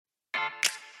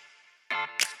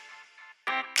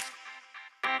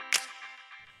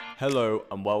Hello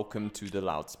and welcome to The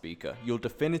Loudspeaker, your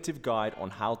definitive guide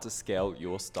on how to scale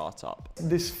your startup.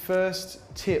 This first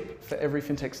tip for every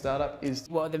fintech startup is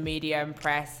what are the media and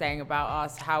press saying about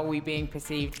us? How are we being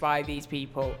perceived by these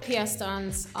people? PR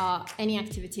stunts are any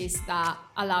activities that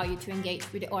allow you to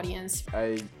engage with the audience.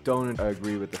 I don't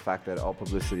agree with the fact that all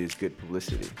publicity is good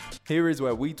publicity. Here is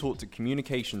where we talk to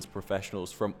communications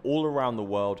professionals from all around the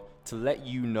world to let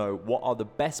you know what are the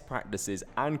best practices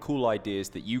and cool ideas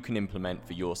that you can implement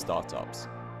for your startups.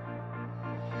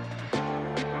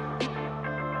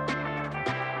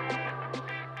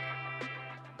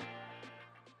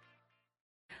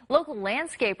 Local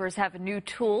landscapers have a new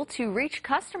tool to reach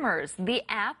customers. The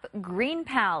app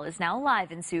GreenPal is now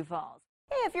live in Sioux Falls.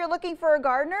 If you're looking for a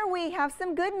gardener, we have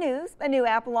some good news. A new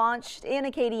app launched in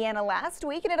Acadiana last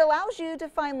week, and it allows you to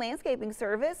find landscaping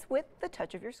service with the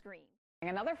touch of your screen.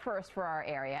 Another first for our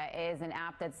area is an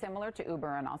app that's similar to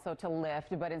Uber and also to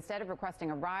Lyft, but instead of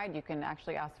requesting a ride, you can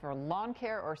actually ask for lawn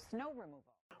care or snow removal.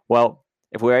 Well,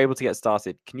 if we're able to get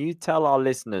started, can you tell our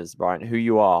listeners, Brian, who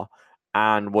you are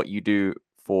and what you do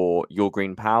for Your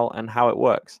Green Pal and how it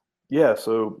works? Yeah,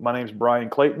 so my name's Brian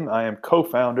Clayton. I am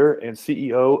co-founder and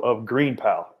CEO of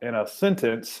GreenPal. In a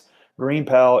sentence,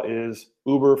 GreenPal is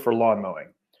Uber for lawn mowing.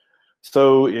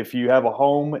 So if you have a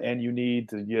home and you need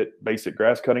to get basic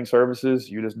grass cutting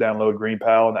services, you just download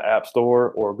GreenPal in the App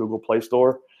Store or Google Play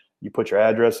Store. You put your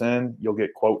address in, you'll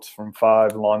get quotes from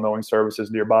 5 lawn mowing services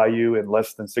nearby you in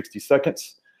less than 60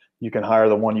 seconds. You can hire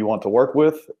the one you want to work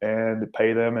with and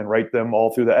pay them and rate them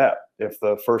all through the app. If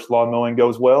the first lawn mowing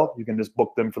goes well, you can just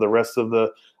book them for the rest of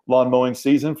the lawn mowing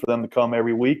season for them to come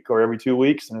every week or every 2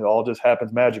 weeks, and it all just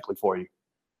happens magically for you.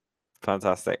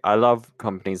 Fantastic. I love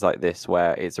companies like this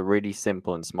where it's a really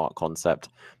simple and smart concept,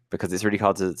 because it's really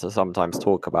hard to sometimes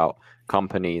talk about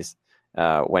companies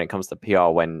when it comes to PR,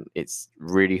 when it's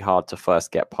really hard to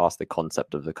first get past the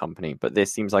concept of the company. But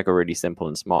this seems like a really simple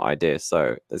and smart idea.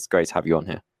 So it's great to have you on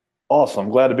here. Awesome.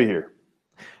 Glad to be here.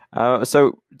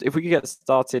 So if we could get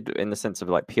started in the sense of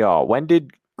like PR, when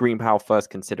did GreenPal first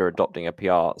consider adopting a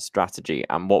PR strategy,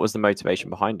 and what was the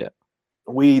motivation behind it?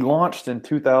 We launched in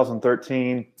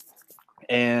 2013,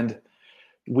 and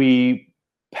we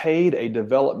paid a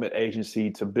development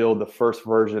agency to build the first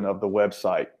version of the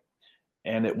website,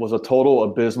 and it was a total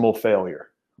abysmal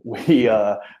failure. It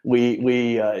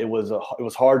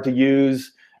was hard to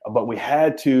use, but we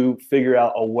had to figure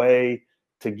out a way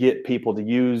to get people to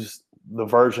use the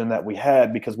version that we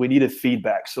had because we needed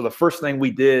feedback. So the first thing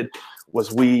we did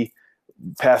was we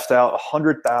passed out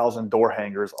 100,000 door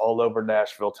hangers all over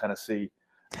Nashville, Tennessee,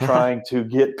 trying to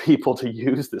get people to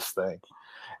use this thing.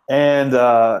 And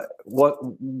what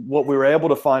we were able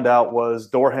to find out was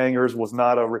door hangers was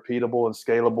not a repeatable and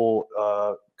scalable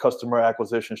customer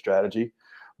acquisition strategy.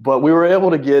 But we were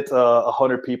able to get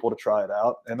 100 people to try it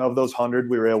out. And of those 100,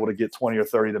 we were able to get 20 or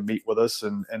 30 to meet with us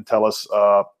and tell us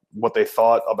what they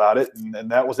thought about it.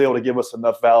 And that was able to give us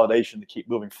enough validation to keep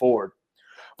moving forward.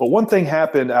 But one thing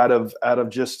happened out of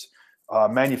just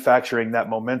manufacturing that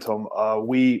momentum.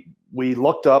 We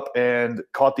looked up and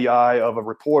caught the eye of a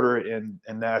reporter in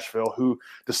Nashville who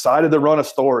decided to run a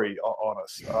story on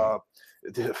us.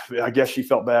 I guess she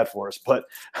felt bad for us, but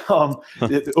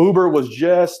Uber was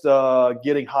just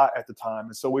getting hot at the time.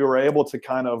 And so we were able to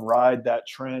kind of ride that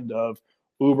trend of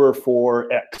Uber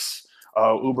for X,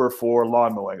 Uber for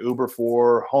lawn mowing, Uber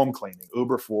for home cleaning,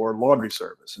 Uber for laundry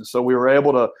service. And so we were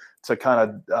able to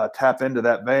kind of tap into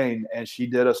that vein, and she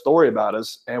did a story about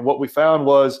us. And what we found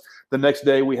was the next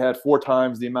day we had 4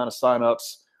 times the amount of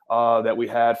signups that we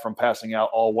had from passing out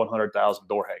all 100,000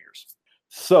 door hangers.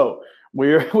 So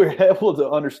we're able to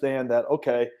understand that,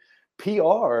 okay,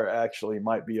 PR actually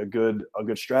might be a good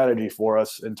strategy for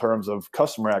us in terms of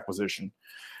customer acquisition.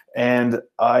 And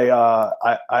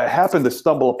I happened to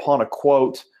stumble upon a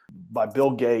quote by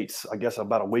Bill Gates, I guess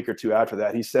about a week or 2 after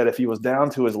that. He said if he was down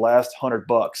to his last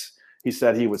 $100, he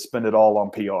said he would spend it all on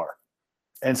PR.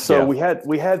 And so we had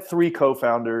 3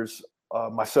 co-founders,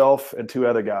 myself and 2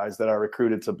 other guys that I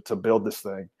recruited to build this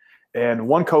thing. And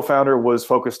one co-founder was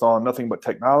focused on nothing but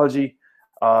technology,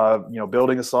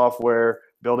 building the software,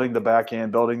 building the back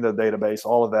end, building the database,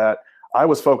 all of that. I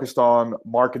was focused on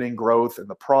marketing, growth, and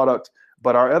the product.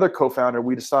 But our other co-founder,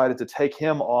 we decided to take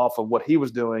him off of what he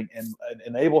was doing and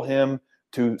enable him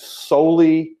to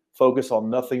solely focus on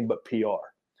nothing but PR.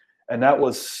 And that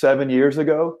was 7 years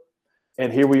ago.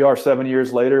 And here we are 7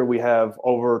 years later. We have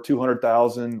over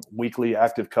 200,000 weekly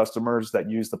active customers that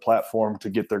use the platform to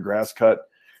get their grass cut.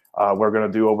 We're going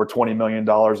to do over $20 million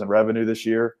in revenue this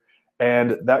year.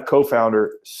 And that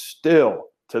co-founder still,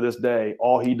 to this day,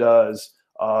 all he does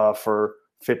for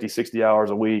 50, 60 hours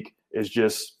a week is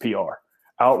just PR.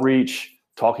 Outreach,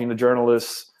 talking to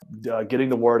journalists, getting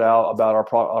the word out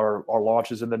about our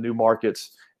launches in the new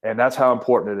markets. And that's how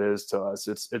important it is to us.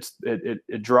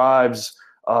 It drives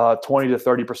 20 to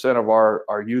 30% of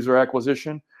our user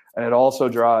acquisition. And it also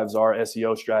drives our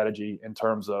SEO strategy in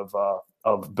terms of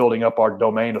building up our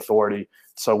domain authority,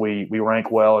 so we rank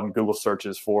well in Google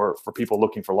searches for people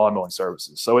looking for lawn mowing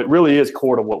services. So it really is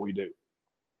core to what we do.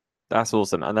 That's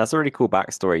awesome, and that's a really cool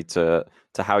backstory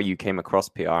to how you came across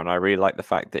PR. And I really like the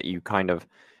fact that you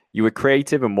were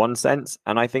creative in one sense,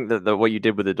 and I think that what you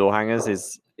did with the door hangers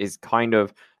is kind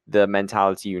of the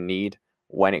mentality you need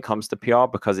when it comes to PR,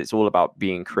 because it's all about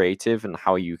being creative and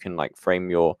how you can like frame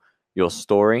your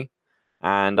story.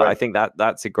 And Right. I think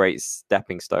that's a great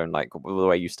stepping stone, like the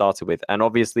way you started with. And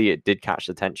obviously it did catch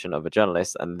the attention of a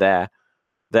journalist, and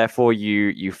therefore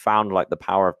you found like the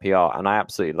power of PR. And I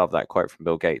absolutely love that quote from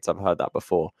Bill Gates. I've heard that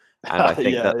before, and I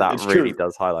think Yeah, that it's really true.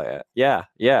 does highlight it. Yeah,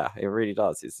 it really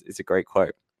does. It's a great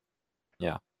quote.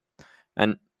 Yeah.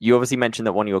 And you obviously mentioned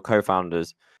that one of your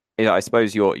co-founders, I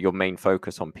suppose your main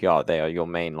focus on PR, they are your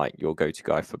main, like your go-to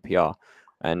guy for PR.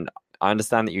 And I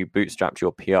understand that you bootstrapped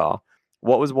your PR.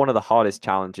 What was one of the hardest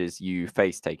challenges you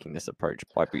faced taking this approach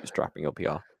by bootstrapping your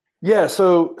PR? Yeah,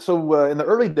 so in the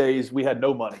early days we had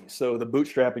no money, so the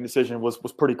bootstrapping decision was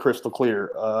pretty crystal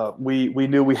clear. We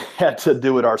knew we had to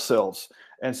do it ourselves,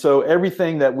 and so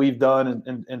everything that we've done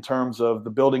in terms of the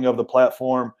building of the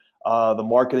platform, the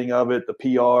marketing of it, the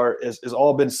PR, is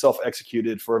all been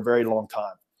self-executed for a very long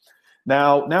time.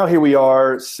 Now here we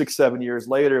are 6-7 years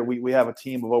later. We have a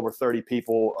team of over 30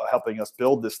 people helping us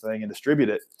build this thing and distribute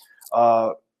it.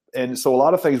 And so a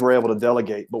lot of things we're able to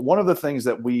delegate. But one of the things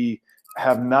that we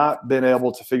have not been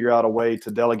able to figure out a way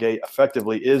to delegate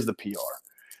effectively is the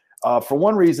PR. For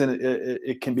one reason,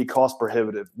 it can be cost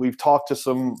prohibitive. We've talked to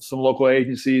some local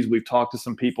agencies. We've talked to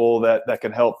some people that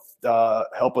can help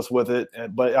us with it.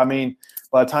 But I mean,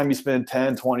 by the time you spend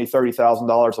 $10,000, $20,000,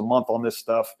 $30,000 a month on this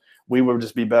stuff, we would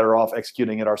just be better off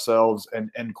executing it ourselves.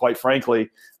 And quite frankly,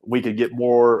 we could get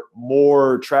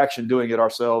more traction doing it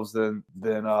ourselves than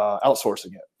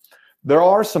outsourcing it. There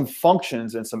are some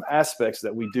functions and some aspects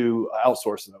that we do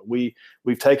outsource.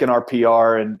 We've taken our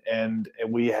PR and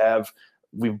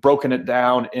we've broken it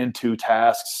down into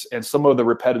tasks, and some of the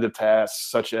repetitive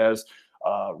tasks, such as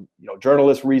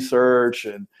journalist research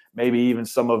and maybe even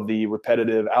some of the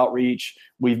repetitive outreach,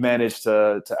 we've managed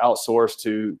to outsource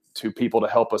to people to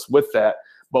help us with that.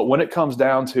 But when it comes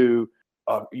down to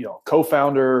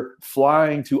co-founder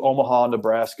flying to Omaha,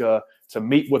 Nebraska to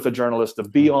meet with a journalist, to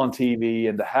be on TV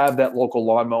and to have that local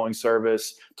lawn mowing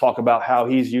service talk about how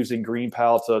he's using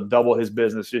GreenPal to double his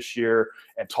business this year,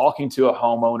 and talking to a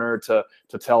homeowner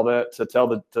to tell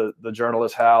the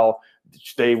journalist how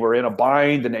they were in a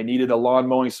bind and they needed a lawn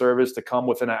mowing service to come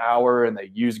within an hour, and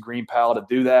they used GreenPal to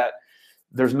do that.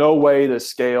 There's no way to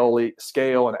scale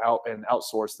and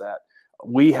outsource that.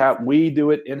 We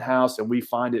do it in-house, and we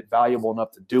find it valuable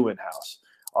enough to do in-house.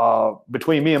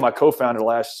 Between me and my co-founder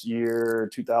last year,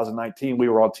 2019, we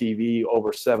were on TV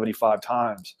over 75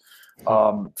 times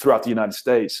throughout the United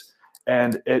States.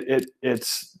 And it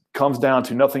comes down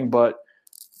to nothing but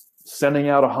sending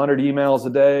out 100 emails a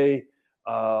day,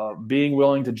 being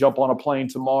willing to jump on a plane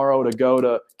tomorrow to go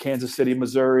to Kansas City,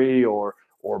 Missouri, or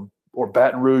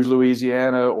Baton Rouge,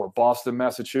 Louisiana, or Boston,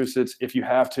 Massachusetts, if you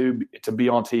have to be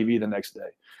on TV the next day.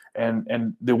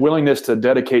 And the willingness to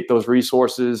dedicate those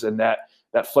resources and that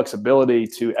flexibility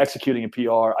to executing a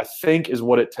PR, I think, is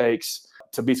what it takes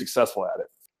to be successful at it.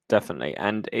 Definitely.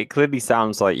 And it clearly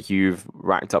sounds like you've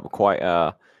racked up quite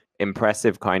a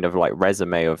impressive kind of like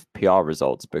resume of PR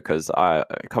results, because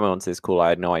coming onto this call, I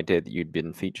had no idea that you'd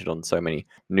been featured on so many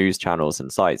news channels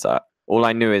and sites. All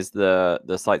I knew is the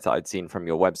sites that I'd seen from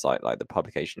your website, like the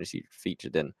publications you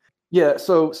featured in. Yeah,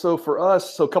 so for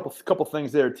us, a couple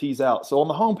things there to tease out. So on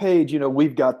the homepage,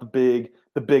 we've got the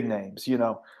big names,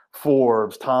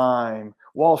 Forbes, Time,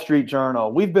 Wall Street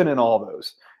Journal. We've been in all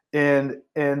those, and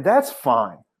that's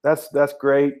fine. That's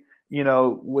great.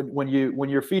 When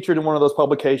you're featured in one of those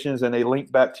publications and they link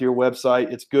back to your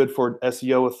website, it's good for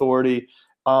SEO authority.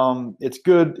 It's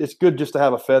good just to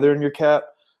have a feather in your cap.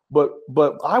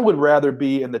 But I would rather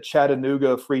be in the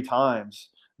Chattanooga Free Times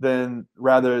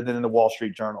rather than in the Wall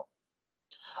Street Journal.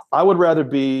 I would rather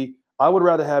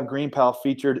have GreenPal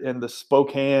featured in the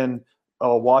Spokane,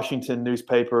 Washington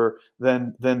newspaper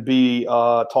than be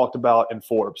talked about in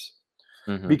Forbes.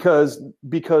 Mm-hmm.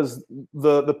 Because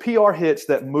the PR hits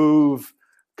that move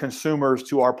consumers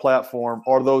to our platform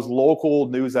are those local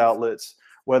news outlets,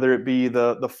 whether it be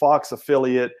the Fox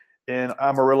affiliate in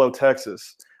Amarillo,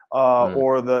 Texas,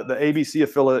 or the ABC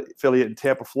affiliate in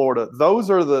Tampa, Florida. Those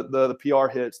are the PR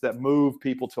hits that move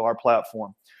people to our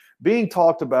platform. being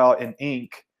talked about in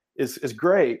ink is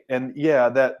great. And yeah,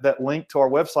 that link to our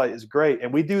website is great.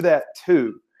 And we do that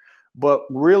too. But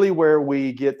really where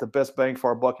we get the best bang for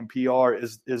our buck in PR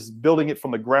is building it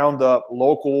from the ground up,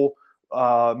 local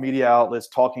media outlets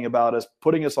talking about us,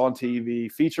 putting us on TV,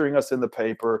 featuring us in the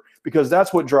paper, because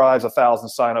that's what drives 1,000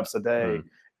 signups a day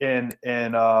in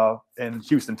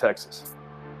Houston, Texas.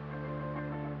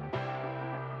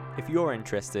 If you're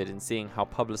interested in seeing how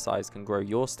Publicize can grow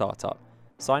your startup,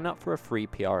 sign up for a free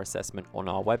PR assessment on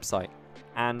our website.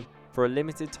 And for a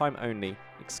limited time only,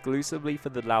 exclusively for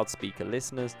the Loudspeaker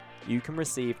listeners, you can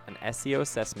receive an SEO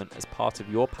assessment as part of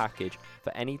your package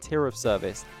for any tier of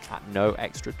service at no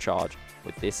extra charge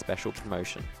with this special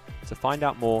promotion. To find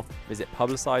out more, visit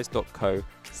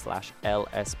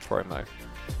publicize.co/LSpromo.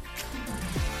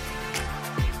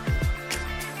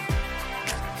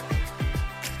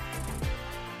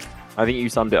 I think you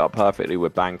summed it up perfectly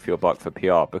with bang for your buck for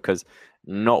PR, because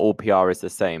not all PR is the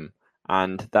same.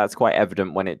 And that's quite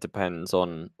evident when it depends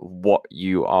on what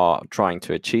you are trying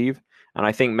to achieve. And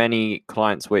I think many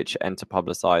clients which enter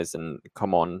Publicize and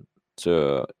come on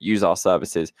to use our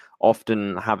services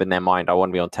often have in their mind, I want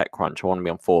to be on TechCrunch, I want to be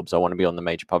on Forbes, I want to be on the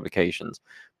major publications.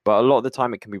 But a lot of the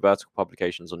time it can be vertical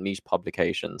publications or niche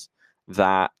publications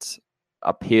that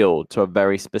appeal to a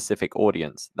very specific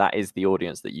audience. That is the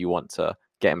audience that you want to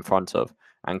get in front of.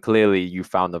 And clearly you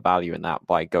found the value in that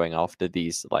by going after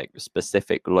these like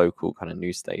specific local kind of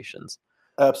news stations.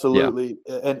 Absolutely.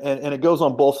 Yeah. And it goes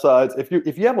on both sides. If you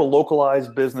have a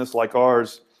localized business like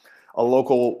ours, a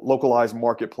localized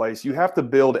marketplace, you have to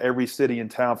build every city in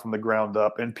town from the ground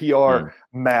up, and PR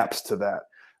maps to that.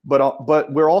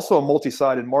 But we're also a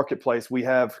multi-sided marketplace. We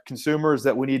have consumers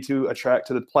that we need to attract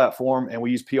to the platform, and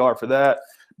we use PR for that.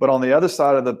 But on the other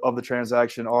side of the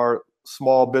transaction are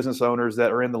small business owners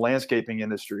that are in the landscaping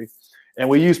industry, and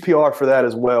we use PR for that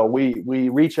as well. We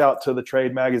reach out to the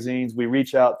trade magazines, we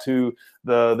reach out to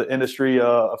the industry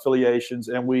affiliations,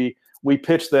 and we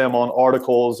pitch them on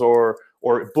articles or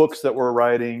books that we're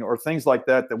writing or things like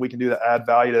that we can do to add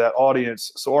value to that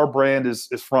audience. So our brand is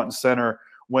front and center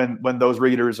when those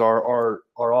readers are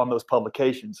on those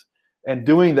publications. And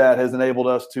doing that has enabled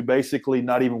us to basically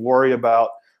not even worry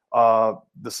about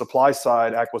the supply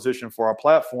side acquisition for our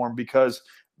platform, because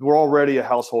we're already a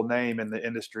household name in the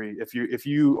industry. If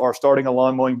you are starting a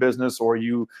lawn mowing business or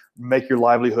you make your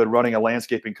livelihood running a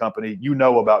landscaping company, you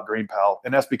know about GreenPal,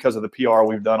 and that's because of the PR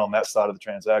we've done on that side of the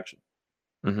transaction.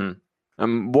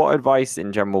 What advice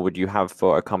in general would you have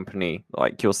for a company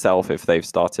like yourself if they've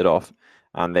started off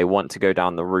and they want to go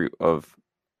down the route of,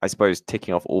 I suppose,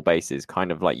 ticking off all bases,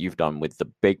 kind of like you've done with the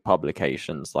big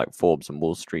publications like Forbes and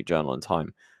Wall Street Journal and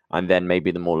Time, and then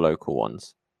maybe the more local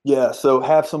ones? Yeah, so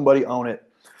have somebody own it.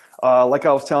 Like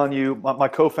I was telling you, my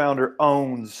co-founder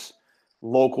owns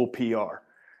local PR.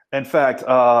 In fact,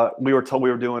 we were told we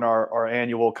were doing our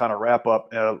annual kind of wrap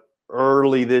up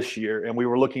early this year, and we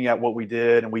were looking at what we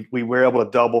did, and we were able to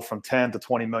double from $10 to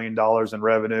 $20 million in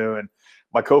revenue. And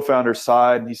my co-founder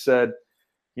sighed and he said,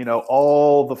 you know,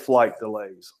 all the flight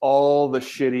delays, all the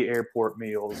shitty airport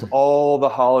meals, all the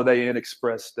Holiday Inn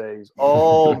Express stays,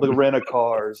 all the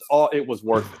rent-a-cars, it was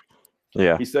worth it.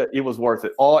 Yeah, he said it was worth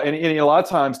it. And a lot of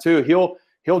times too, he'll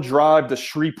drive to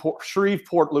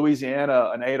Shreveport,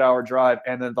 Louisiana, an 8-hour drive,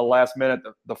 and then the last minute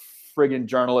the friggin'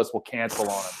 journalist will cancel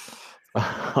on him.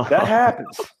 That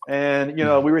happens. And you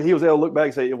know, he was able to look back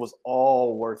and say it was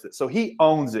all worth it. So he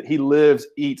owns it. He lives,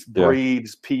 eats,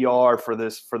 breathes PR for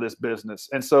this business.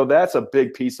 And so that's a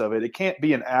big piece of it. It can't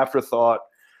be an afterthought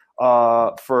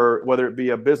for whether it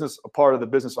be a part of the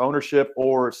business ownership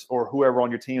or whoever on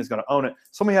your team is going to own it.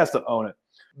 Somebody has to own it.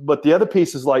 But the other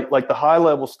piece is like the high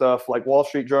level stuff, like Wall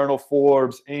Street Journal,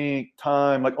 Forbes, Inc.,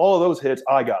 Time, like all of those hits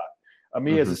I got.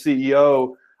 Me as a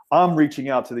CEO, I'm reaching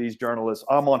out to these journalists.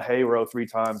 I'm on HeyRo 3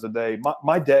 times a day.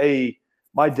 My day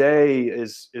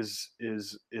is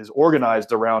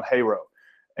organized around HeyRo,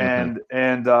 and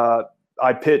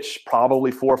I pitch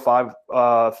probably 4 or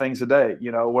 5 things a day.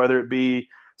 You know, whether it be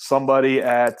somebody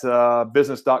at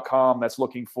business.com that's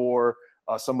looking for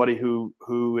somebody who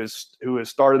has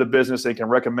started a business and can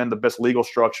recommend the best legal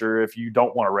structure if you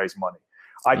don't want to raise money.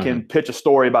 I can pitch a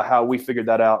story about how we figured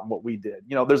that out and what we did.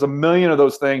 You know, there's a million of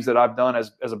those things that I've done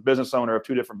as a business owner of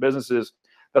 2 different businesses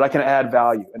that I can add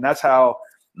value. And that's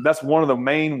one of the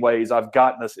main ways I've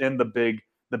gotten us in the big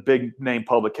name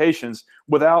publications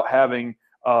without having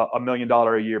 $1 million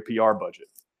a year PR budget.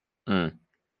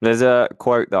 There's a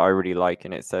quote that I really like,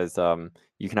 and it says,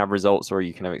 you can have results or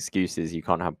you can have excuses. You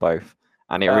can't have both.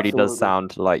 And it really does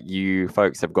sound like you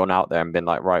folks have gone out there and been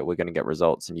like, right, we're going to get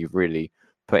results. And you've really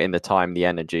put in the time, the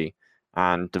energy,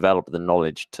 and develop the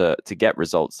knowledge to get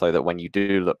results, so that when you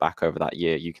do look back over that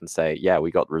year, you can say, yeah,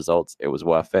 we got the results, it was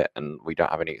worth it, and we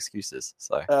don't have any excuses.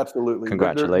 So absolutely,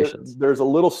 congratulations. There's a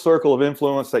little circle of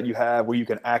influence that you have where you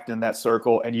can act in that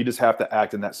circle, and you just have to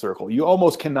act in that circle. You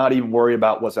almost cannot even worry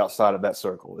about what's outside of that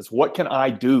circle. It's what can I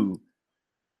do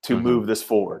to move this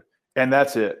forward, and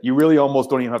that's it. You really almost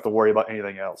don't even have to worry about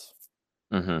anything else.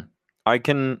 I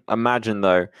can imagine,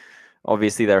 though,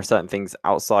 obviously there are certain things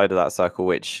outside of that circle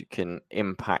which can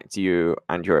impact you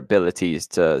and your abilities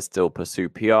to still pursue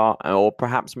PR, or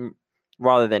perhaps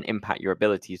rather than impact your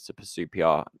abilities to pursue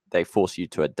PR, they force you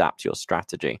to adapt your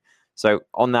strategy. So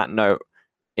on that note,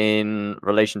 in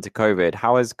relation to COVID,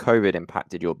 how has COVID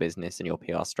impacted your business and your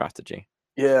PR strategy?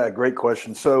 Yeah, great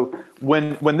question. So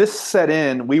when this set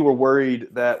in, we were worried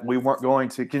that we weren't going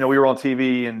to, we were on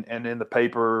TV and in the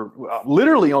paper,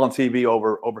 literally on TV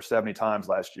over 70 times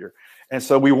last year. And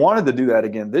so we wanted to do that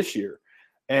again this year.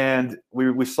 And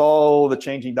we saw the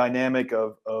changing dynamic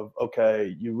of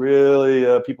okay, you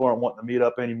really, people aren't wanting to meet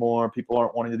up anymore. People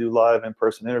aren't wanting to do live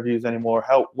in-person interviews anymore.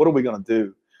 What are we going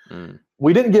to do?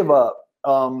 We didn't give up.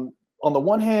 On the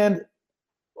one hand,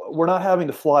 we're not having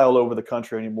to fly all over the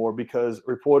country anymore because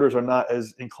reporters are not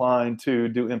as inclined to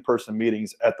do in-person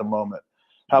meetings at the moment.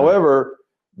 However,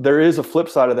 there is a flip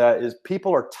side of that, is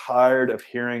people are tired of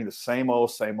hearing the same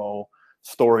old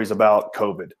stories about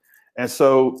COVID. And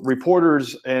so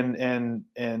reporters and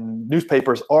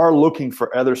newspapers are looking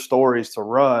for other stories to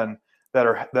run that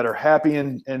are happy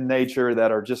in nature,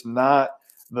 that are just not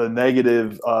the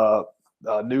negative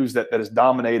news that is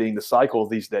dominating the cycle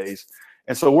these days.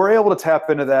 And so we're able to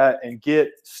tap into that and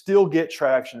still get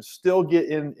traction, still get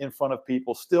in front of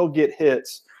people, still get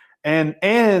hits, and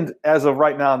as of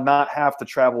right now, not have to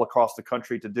travel across the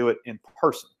country to do it in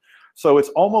person. So it's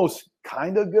almost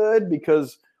kind of good,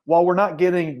 because while we're not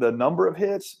getting the number of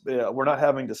hits, we're not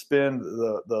having to spend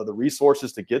the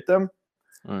resources to get them.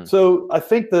 So I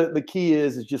think the key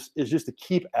is just to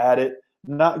keep at it,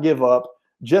 not give up.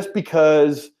 Just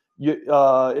because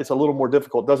it's a little more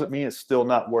difficult doesn't mean it's still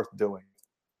not worth doing.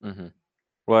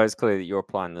 Well, it's clear that you're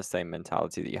applying the same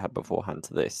mentality that you had beforehand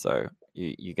to this, so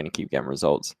you're going to keep getting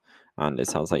results, and it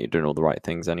sounds like you're doing all the right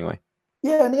things anyway.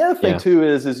 Yeah, and the other thing too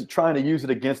is trying to use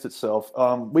it against itself.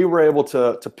 We were able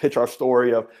to pitch our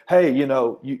story of, hey, you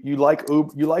like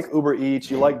Uber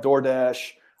Eats, you like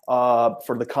DoorDash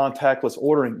for the contactless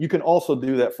ordering. You can also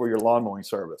do that for your lawn mowing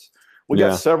service. We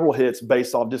got several hits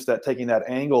based on just taking that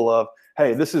angle of,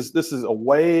 hey, this is a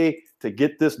way to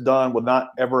get this done with not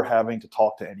ever having to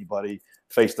talk to anybody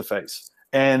face to face.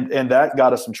 And that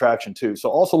got us some traction too. So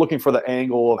also looking for the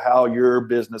angle of how your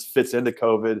business fits into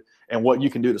COVID and what you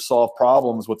can do to solve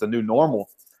problems with the new normal,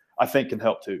 I think can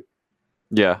help too.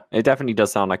 Yeah, it definitely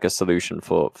does sound like a solution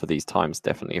for these times,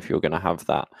 definitely, if you're going to have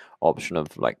that option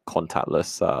of like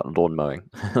contactless lawn mowing.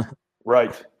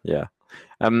 Right. Yeah.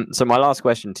 So my last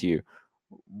question to you,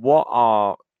 what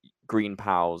are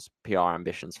GreenPal's PR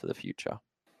ambitions for the future?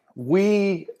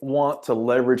 We want to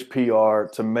leverage PR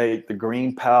to make the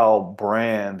GreenPal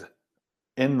brand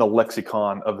in the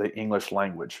lexicon of the English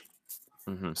language.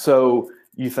 So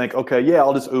you think, okay, yeah,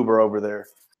 I'll just Uber over there.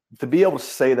 To be able to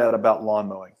say that about lawn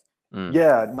mowing.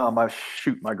 Yeah, no,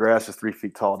 my grass is 3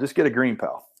 feet tall. Just get a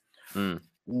GreenPal.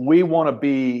 We want to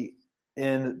be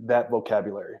in that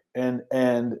vocabulary.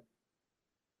 And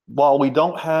while we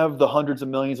don't have the hundreds of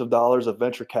millions of dollars of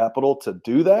venture capital to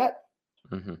do that,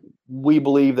 we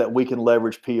believe that we can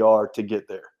leverage PR to get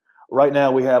there. Right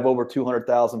now, we have over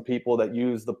 200,000 people that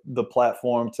use the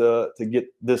platform to get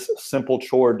this simple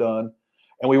chore done,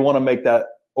 and we want to make that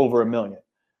over 1 million.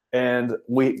 And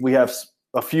we have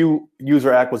a few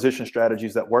user acquisition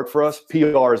strategies that work for us.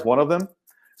 PR is one of them.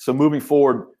 So moving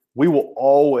forward, we will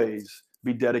always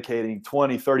be dedicating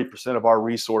 20-30% of our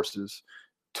resources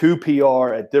to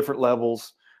PR at different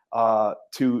levels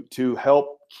to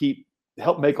help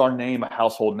make our name a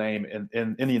household name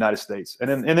in the United States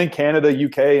and in Canada,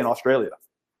 UK, and Australia.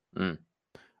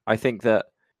 I think that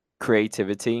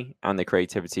creativity and the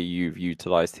creativity you've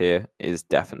utilized here is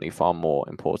definitely far more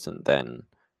important than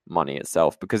money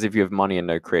itself, because if you have money and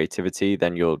no creativity,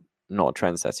 then you're not a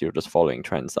trendsetter, you're just following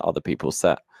trends that other people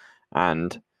set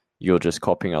and you're just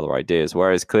copying other ideas.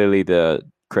 Whereas clearly the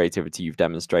creativity you've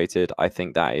demonstrated, I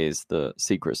think that is the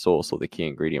secret sauce or the key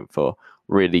ingredient for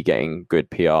really getting good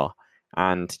PR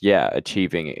and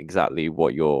achieving exactly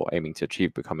what you're aiming to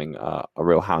achieve, becoming a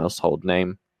real household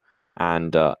name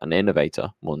and an innovator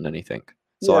more than anything.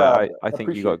 So I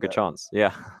think you got a good chance.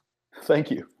 Yeah.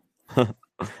 Thank you.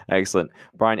 Excellent.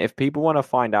 Brian, if people want to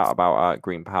find out about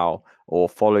GreenPal or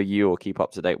follow you or keep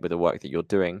up to date with the work that you're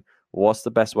doing, what's the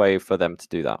best way for them to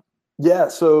do that? Yeah,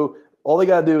 so All they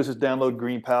got to do is just download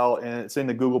GreenPal, and it's in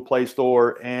the Google Play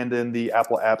Store and in the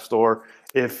Apple App Store.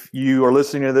 If you are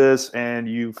listening to this and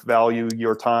you value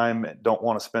your time and don't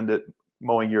want to spend it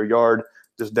mowing your yard,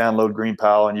 just download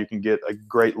GreenPal, and you can get a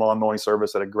great lawn mowing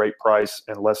service at a great price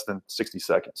in less than 60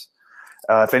 seconds.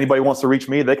 If anybody wants to reach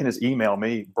me, they can just email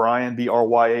me, Bryan,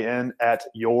 BRYAN,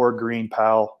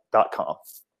 @yourgreenpal.com.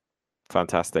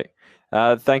 Fantastic.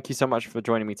 Thank you so much for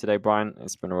joining me today, Bryan.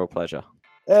 It's been a real pleasure.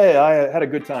 Hey, I had a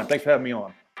good time. Thanks for having me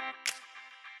on.